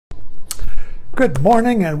Good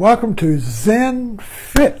morning and welcome to Zen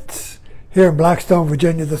Fits here in Blackstone,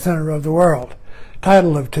 Virginia, the center of the world.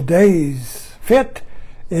 Title of today's fit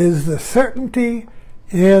is The Certainty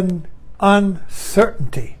in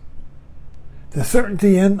Uncertainty. The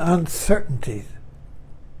certainty in uncertainty.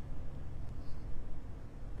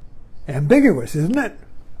 Ambiguous, isn't it?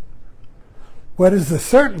 What is the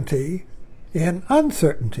certainty in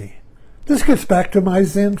uncertainty? This gets back to my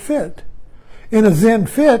Zen fit. In a Zen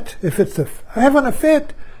fit, if it's having a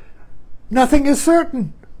fit, nothing is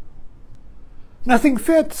certain. Nothing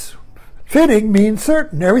fits. Fitting means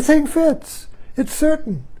certain. Everything fits. It's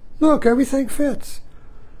certain. Look, everything fits.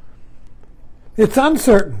 It's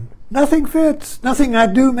uncertain. Nothing fits. Nothing I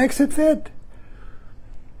do makes it fit.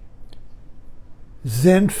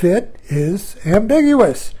 Zen fit is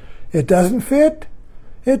ambiguous. It doesn't fit.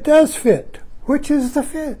 It does fit. Which is the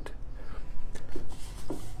fit?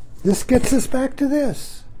 This gets us back to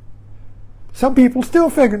this. Some people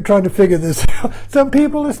still trying to figure this out. Some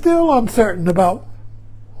people are still uncertain about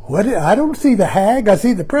what. I don't see the hag. I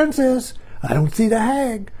see the princess. I don't see the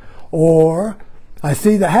hag. Or I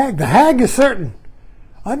see the hag. The hag is certain.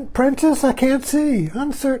 Princess I can't see.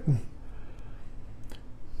 Uncertain.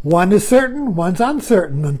 One is certain. One's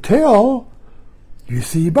uncertain until you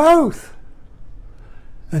see both.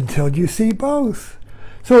 Until you see both.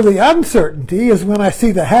 So the uncertainty is when I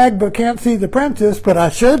see the hag but can't see the princess, but I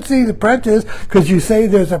should see the princess because you say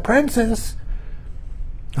there's a princess.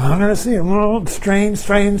 I'm going to see it. Oh, strain.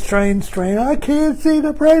 I can't see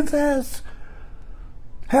the princess.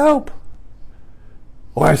 Help.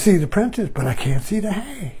 Or I see the princess, but I can't see the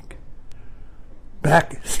hag.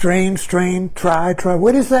 Back, strain, try.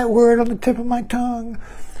 What is that word on the tip of my tongue?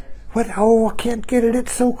 What? Oh, I can't get it.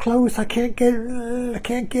 It's so close. I can't get it. I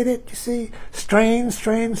can't get it. You see? Strain.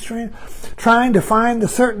 Trying to find the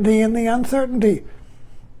certainty in the uncertainty.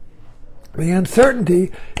 The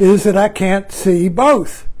uncertainty is that I can't see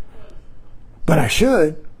both. But I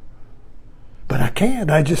should. But I can't.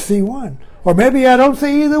 I just see one. Or maybe I don't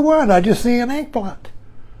see either one. I just see an ink blot.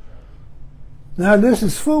 Now this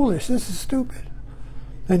is foolish. This is stupid.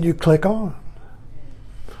 And you click on.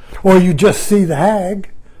 Or you just see the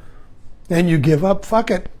hag. And you give up, fuck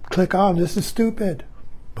it, click on, this is stupid.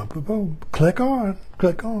 Boom, boom, boom. Click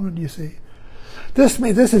on, you see. This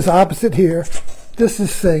is opposite here. This is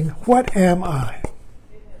saying, what am I?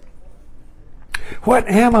 What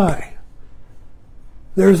am I?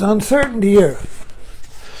 There's uncertainty here.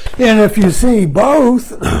 And if you see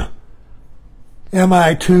both, am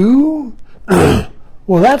I too?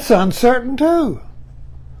 Well, that's uncertain too.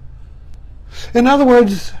 In other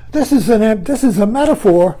words, this is a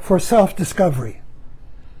metaphor for self-discovery.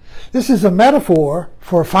 This is a metaphor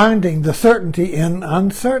for finding the certainty in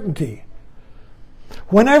uncertainty.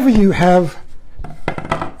 Whenever you have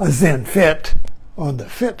a Zen fit, on the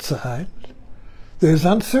fit side, there's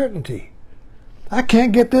uncertainty. I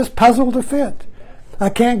can't get this puzzle to fit. I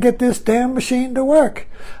can't get this damn machine to work.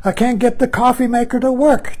 I can't get the coffee maker to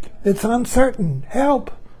work. It's uncertain.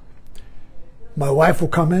 Help. My wife will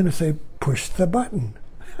come in and say, push the button.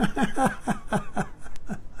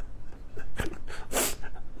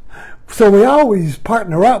 So we always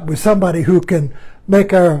partner up with somebody who can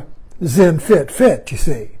make our Zen fit, you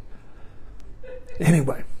see.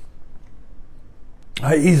 Anyway,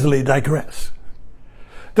 I easily digress.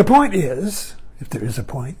 The point is, if there is a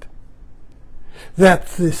point, that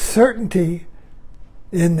the certainty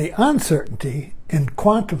in the uncertainty in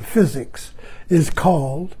quantum physics is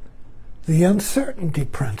called the uncertainty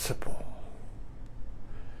principle.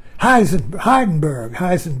 Heisenberg,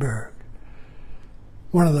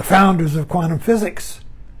 one of the founders of quantum physics,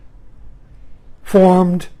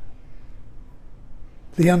 formed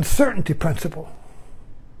the uncertainty principle.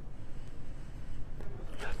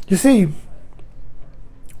 You see,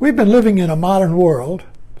 we've been living in a modern world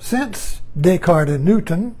since Descartes and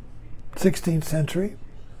Newton, 16th century,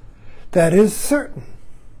 that is certain.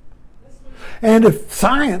 And if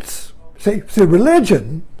science, say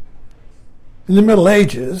religion, in the Middle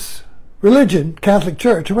Ages, religion, Catholic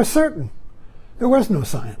Church, was certain. There was no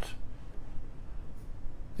science.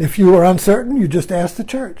 If you were uncertain, you just asked the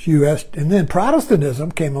church. And then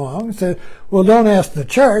Protestantism came along and said, well, don't ask the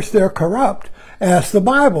church, they're corrupt. Ask the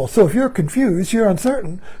Bible. So if you're confused, you're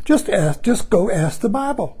uncertain, just go ask the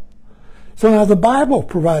Bible. So now the Bible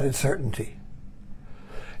provided certainty.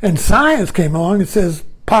 And science came along and says,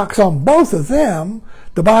 pox on both of them,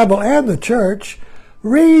 the Bible and the church.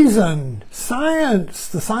 Reason, science,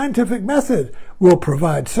 the scientific method will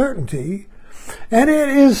provide certainty, and it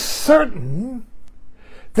is certain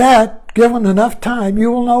that given enough time you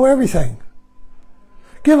will know everything.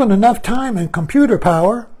 Given enough time and computer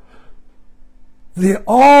power,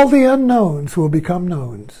 All the unknowns will become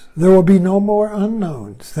knowns. There will be no more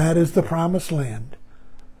unknowns. That is the promised land.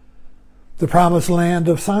 The promised land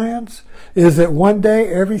of science is that one day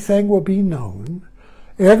everything will be known.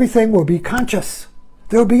 Everything will be conscious.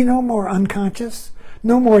 There will be no more unconscious,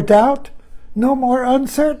 no more doubt, no more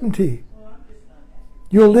uncertainty.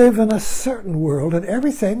 You'll live in a certain world, and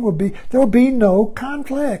everything will be, there will be no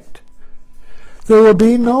conflict. There will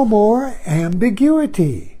be no more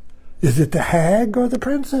ambiguity. Is it the hag or the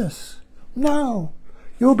princess? No,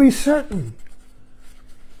 you'll be certain.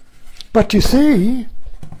 But you see,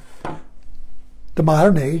 the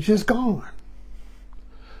modern age is gone.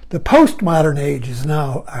 The postmodern age is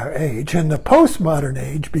now our age, and the postmodern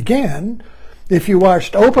age began, if you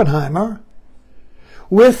watched Oppenheimer,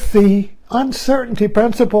 with the uncertainty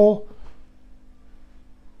principle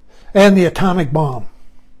and the atomic bomb.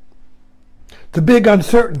 The big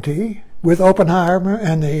uncertainty with Oppenheimer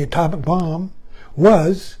and the atomic bomb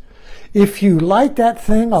was, if you light that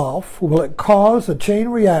thing off, will it cause a chain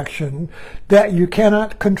reaction that you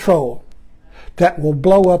cannot control, that will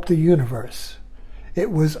blow up the universe? It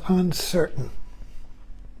was uncertain.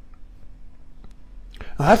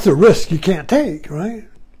 Now, that's a risk you can't take, right?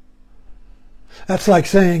 That's like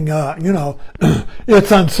saying,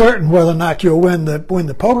 it's uncertain whether or not you'll win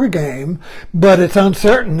the poker game, but it's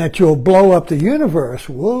uncertain that you'll blow up the universe.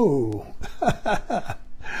 Whoa.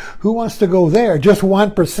 Who wants to go there? Just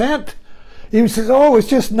 1%? He says, oh, it's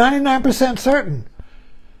just 99% certain.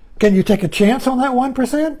 Can you take a chance on that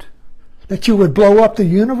 1%? That you would blow up the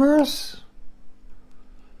universe?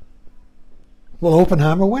 Well,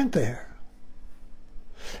 Oppenheimer went there.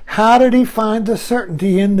 How did he find the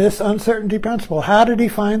certainty in this uncertainty principle? How did he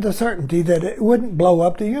find the certainty that it wouldn't blow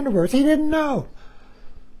up the universe? He didn't know.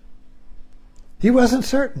 He wasn't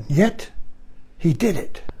certain, yet he did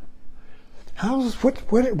it.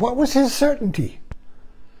 What was his certainty?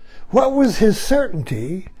 What was his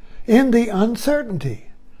certainty in the uncertainty?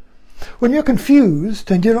 When you're confused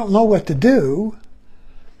and you don't know what to do,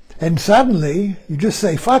 and suddenly you just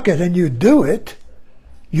say, fuck it, and you do it,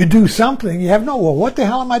 you do something, you have well, what the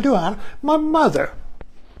hell am I doing? My mother,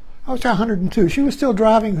 I was 102. She was still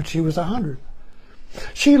driving when she was 100.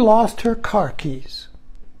 She lost her car keys.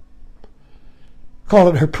 Call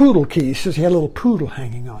it her poodle keys. She had a little poodle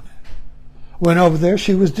hanging on it. Went over there,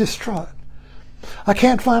 she was distraught. I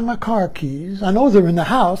can't find my car keys. I know they're in the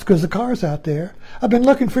house because the car's out there. I've been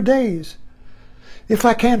looking for days. If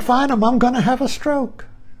I can't find them, I'm going to have a stroke.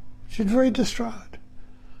 She's very distraught.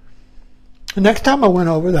 The next time I went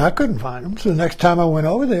over there, I couldn't find them. So the next time I went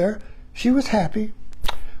over there, she was happy.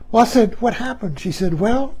 Well, I said, what happened? She said,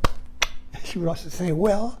 well, she would also say,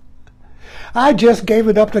 well, I just gave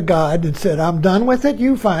it up to God and said, I'm done with it,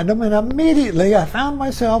 you find them. And immediately I found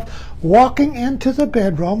myself walking into the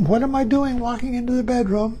bedroom. What am I doing walking into the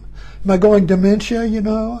bedroom? Am I going dementia,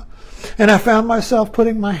 And I found myself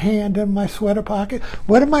putting my hand in my sweater pocket.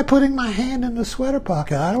 What am I putting my hand in the sweater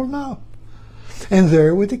pocket? I don't know. And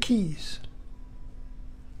there were the keys.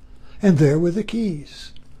 And there were the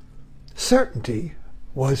keys. Certainty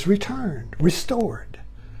was returned, restored.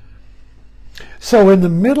 So in the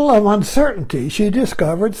middle of uncertainty, she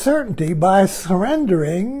discovered certainty by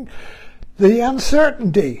surrendering the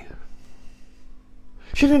uncertainty.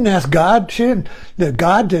 She didn't ask God.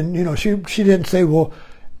 God didn't, she didn't say, well,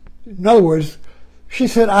 in other words, she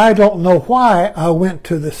said, I don't know why I went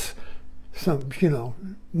to this,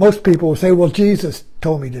 most people will say, well, Jesus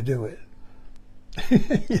told me to do it.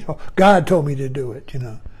 God told me to do it,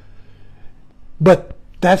 But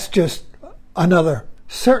that's just another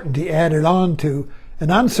certainty added on to an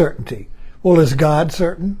uncertainty. Well, is God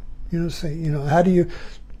certain? How do you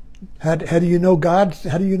know God?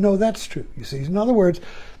 How do you know that's true? You see, in other words,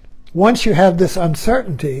 once you have this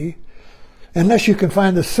uncertainty, unless you can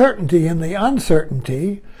find the certainty in the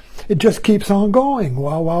uncertainty, it just keeps on going.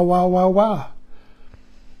 Wow, wow, wow, wow, wow.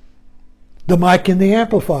 The mic in the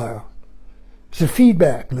amplifier. It's a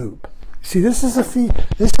feedback loop. See, this is a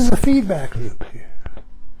feedback loop here.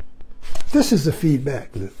 This is the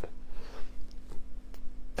feedback loop.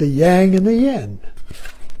 The yang and the yin.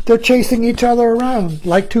 They're chasing each other around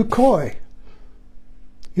like two koi.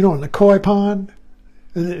 In the koi pond,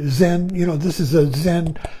 Zen, this is a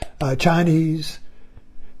Zen Chinese.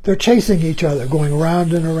 They're chasing each other, going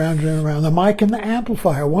around and around and around. The mic and the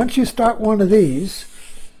amplifier. Once you start one of these,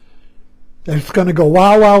 it's going to go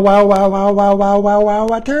wow, wow, wow, wow, wow, wow, wow, wow, wow,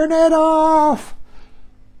 wow, turn it off.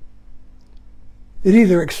 It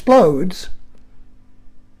either explodes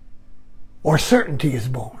or certainty is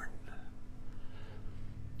born.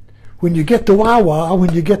 When you get the wow, wow,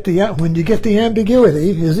 when you get the ambiguity,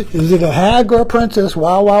 is it a hag or a princess?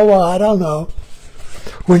 Wow, wow, wow, I don't know.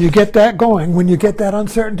 When you get that going, when you get that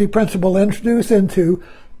uncertainty principle introduced into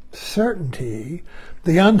certainty,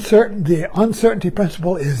 the uncertainty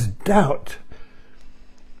principle is doubt.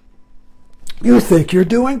 You think you're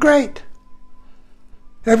doing great.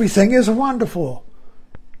 Everything is wonderful.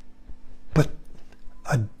 But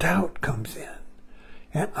a doubt comes in.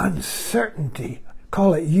 And uncertainty,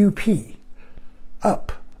 call it UP,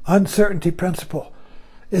 uncertainty principle,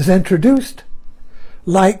 is introduced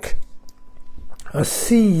like a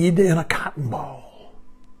seed in a cotton ball.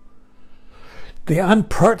 The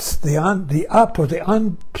uncertain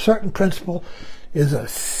principle is a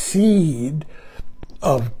seed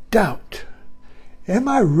of doubt. Am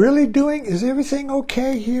I really doing, is everything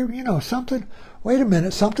okay here? You know, something, wait a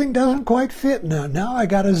minute, something doesn't quite fit now. Now I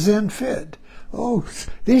got a Zen fit. Oh,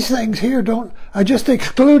 these things here don't, I just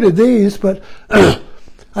excluded these, but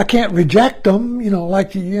I can't reject them. You know,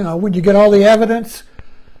 like, you know, when you get all the evidence,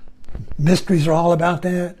 mysteries are all about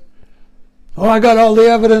that. Oh, I got all the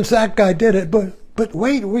evidence, that guy did it, but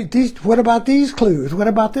wait, what about these clues? What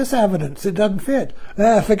about this evidence? It doesn't fit.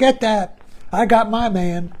 Forget that. I got my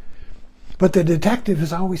man. But the detective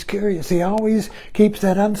is always curious. He always keeps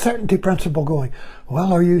that uncertainty principle going.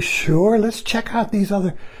 Well, are you sure? Let's check out these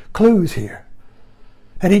other clues here.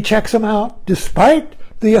 And he checks them out, despite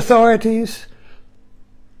the authorities,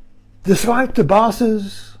 despite the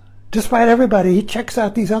bosses, despite everybody. He checks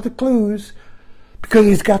out these other clues because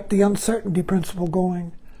he's got the uncertainty principle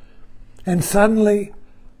going. And suddenly,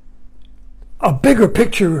 a bigger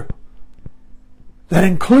picture that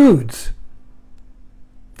includes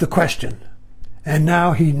the question. And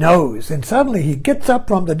now he knows. And suddenly he gets up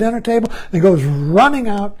from the dinner table and goes running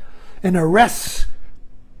out and arrests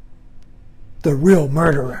the real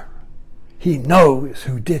murderer. He knows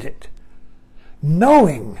who did it.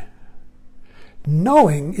 Knowing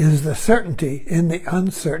is the certainty in the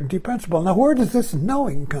uncertainty principle. Now, where does this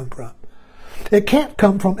knowing come from? It can't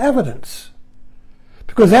come from evidence,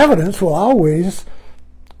 because evidence will always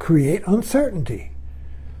create uncertainty.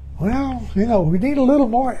 Well, you know, we need a little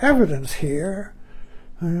more evidence here.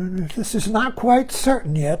 This is not quite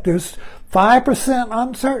certain yet. There's 5%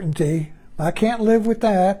 uncertainty. I can't live with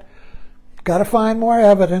that. Got to find more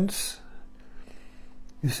evidence,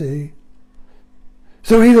 you see.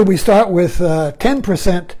 So either we start with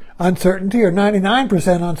 10% uncertainty or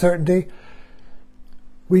 99% uncertainty.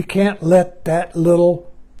 We can't let that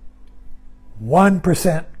little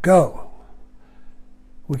 1% go.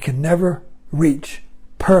 We can never reach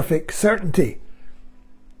perfect certainty.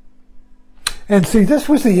 And see, this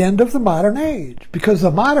was the end of the modern age, because the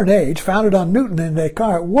modern age, founded on Newton and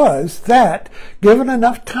Descartes, was that, given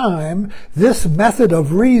enough time, this method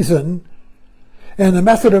of reason and the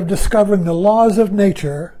method of discovering the laws of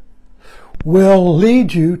nature will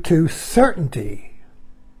lead you to certainty.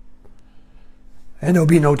 And there'll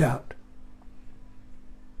be no doubt.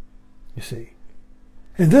 You see.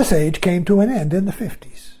 And this age came to an end in the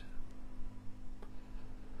 50s.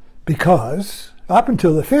 Because, up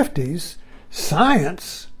until the 50s,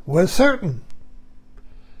 science was certain.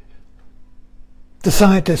 The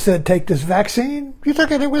scientist said, take this vaccine. You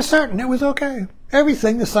took it, it was certain, it was okay.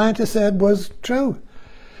 Everything the scientist said was true.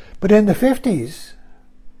 But in the 50s,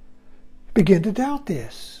 begin to doubt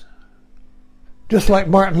this. Just like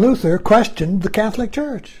Martin Luther questioned the Catholic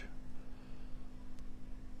Church.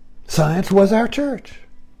 Science was our church.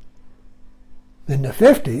 In the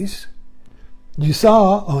 50s, you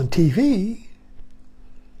saw on TV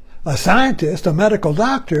a scientist, a medical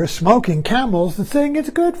doctor, smoking Camels and saying it's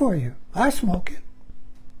good for you. I smoke it.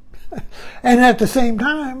 And at the same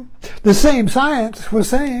time, the same science was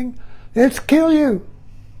saying it's kill you.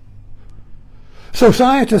 So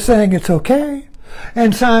scientists saying it's okay,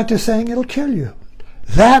 and scientists saying it'll kill you.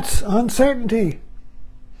 That's uncertainty.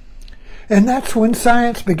 And that's when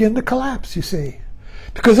science began to collapse, you see.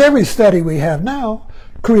 Because every study we have now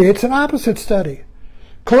creates an opposite study.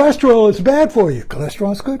 Cholesterol is bad for you.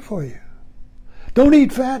 Cholesterol is good for you. Don't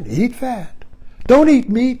eat fat. Eat fat. Don't eat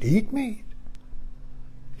meat. Eat meat.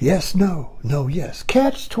 Yes, no. No, yes.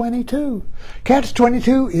 Catch-22.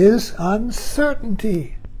 Catch-22 is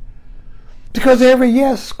uncertainty. Because every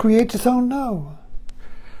yes creates its own no.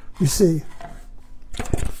 You see,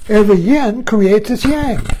 every yin creates its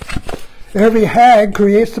yang. Every hag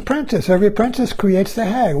creates the princess. Every princess creates the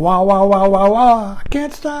hag. Wah, wah, wah, wah, wah. I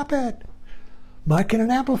can't stop it. Mic and an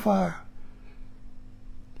amplifier.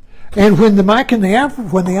 And when the mic and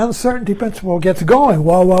when the uncertainty principle gets going,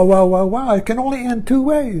 wah, wah, wah, wah, wah, it can only end two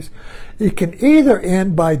ways. It can either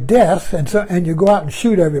end by death, and you go out and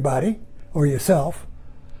shoot everybody, or yourself.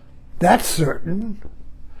 That's certain.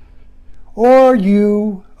 Or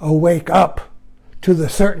you awake up to the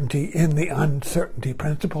certainty in the uncertainty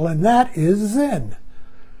principle, and that is Zen.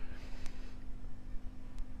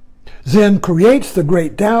 Zen creates the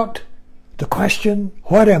great doubt, the question,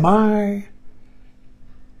 what am I?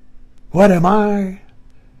 What am I?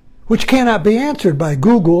 Which cannot be answered by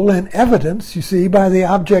Google and evidence, you see, by the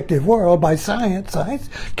objective world, by science. Science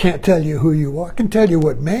can't tell you who you are, can tell you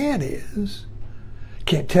what man is,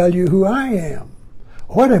 can't tell you who I am.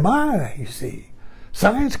 What am I, you see?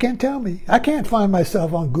 Science can't tell me. I can't find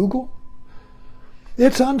myself on Google.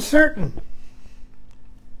 It's uncertain.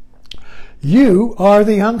 You are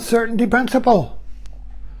the uncertainty principle.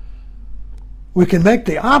 We can make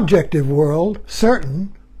the objective world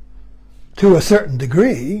certain to a certain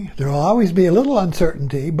degree. There will always be a little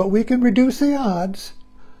uncertainty, but we can reduce the odds,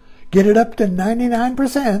 get it up to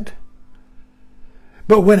 99%.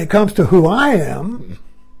 But when it comes to who I am,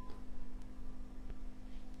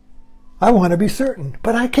 I want to be certain,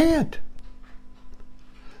 but I can't.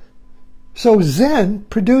 So Zen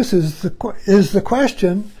produces is the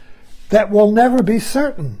question that will never be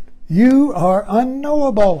certain. You are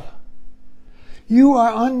unknowable. You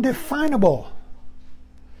are undefinable.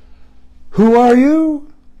 Who are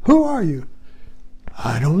you? Who are you?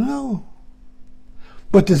 I don't know.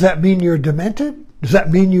 But does that mean you're demented? Does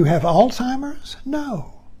that mean you have Alzheimer's?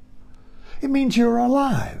 No. It means you're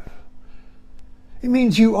alive. It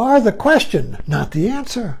means you are the question, not the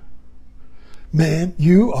answer. Man,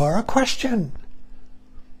 you are a question.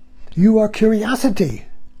 You are curiosity.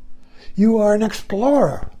 You are an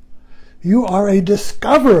explorer. You are a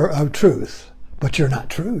discoverer of truth, but you're not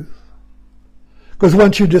truth. Because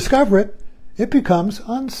once you discover it, it becomes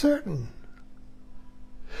uncertain.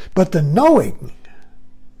 But the knowing,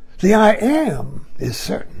 the I am, is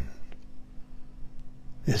certain.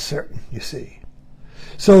 Is certain, you see.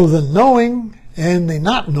 So the knowing and the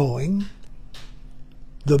not knowing,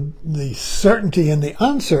 the certainty and the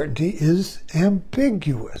uncertainty is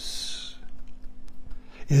ambiguous,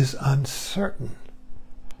 is uncertain.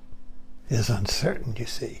 Is uncertain, you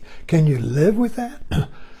see. Can you live with that?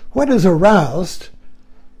 What is aroused?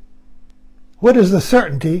 What is the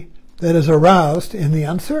certainty that is aroused in the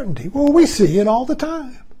uncertainty? Well, we see it all the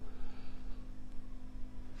time.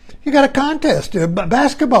 You got a contest,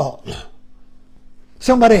 basketball.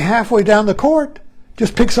 Somebody halfway down the court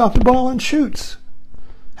just picks up the ball and shoots.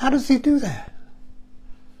 How does he do that?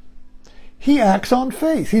 He acts on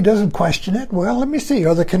faith. He doesn't question it. Well, let me see.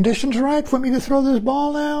 Are the conditions right for me to throw this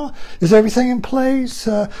ball now? Is everything in place?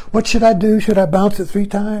 What should I do? Should I bounce it 3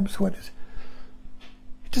 times? What is?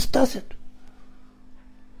 He just does it.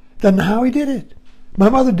 Doesn't know how he did it. My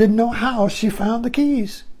mother didn't know how she found the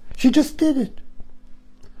keys. She just did it.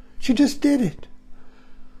 She just did it.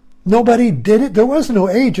 Nobody did it. There was no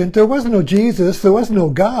agent. There was no Jesus. There was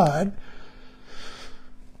no God.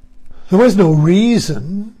 There was no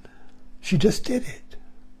reason. She just did it.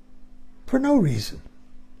 For no reason.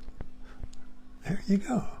 There you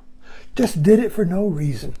go. Just did it for no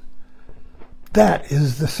reason. That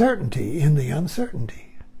is the certainty in the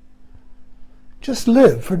uncertainty. Just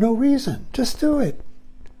live for no reason. Just do it.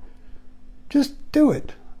 Just do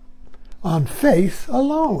it. On faith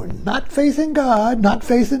alone. Not faith in God, not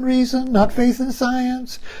faith in reason, not faith in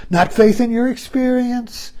science, not faith in your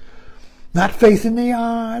experience, not faith in the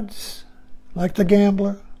odds, like the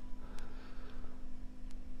gambler.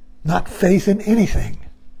 Not faith in anything.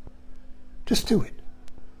 Just do it.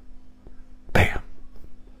 Bam.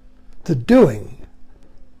 The doing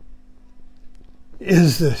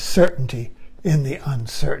is the certainty in the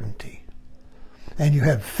uncertainty. And you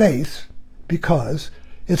have faith because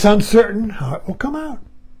it's uncertain how it will come out.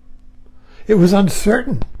 It was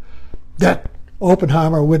uncertain that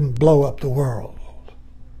Oppenheimer wouldn't blow up the world.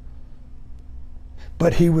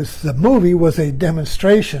 But the movie was a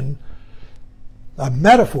demonstration, a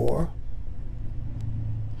metaphor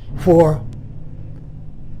for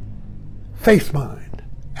faith mind,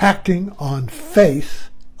 acting on faith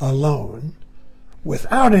alone,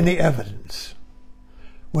 without any evidence,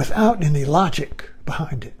 without any logic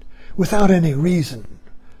behind it, without any reason,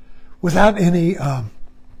 without any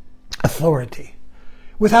authority,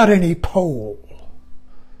 without any pole.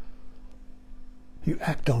 You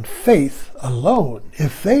act on faith alone.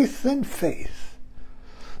 If faith, then faith.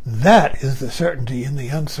 That is the certainty in the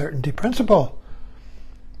uncertainty principle.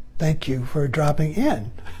 Thank you for dropping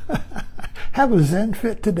in. Have a Zen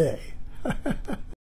fit today.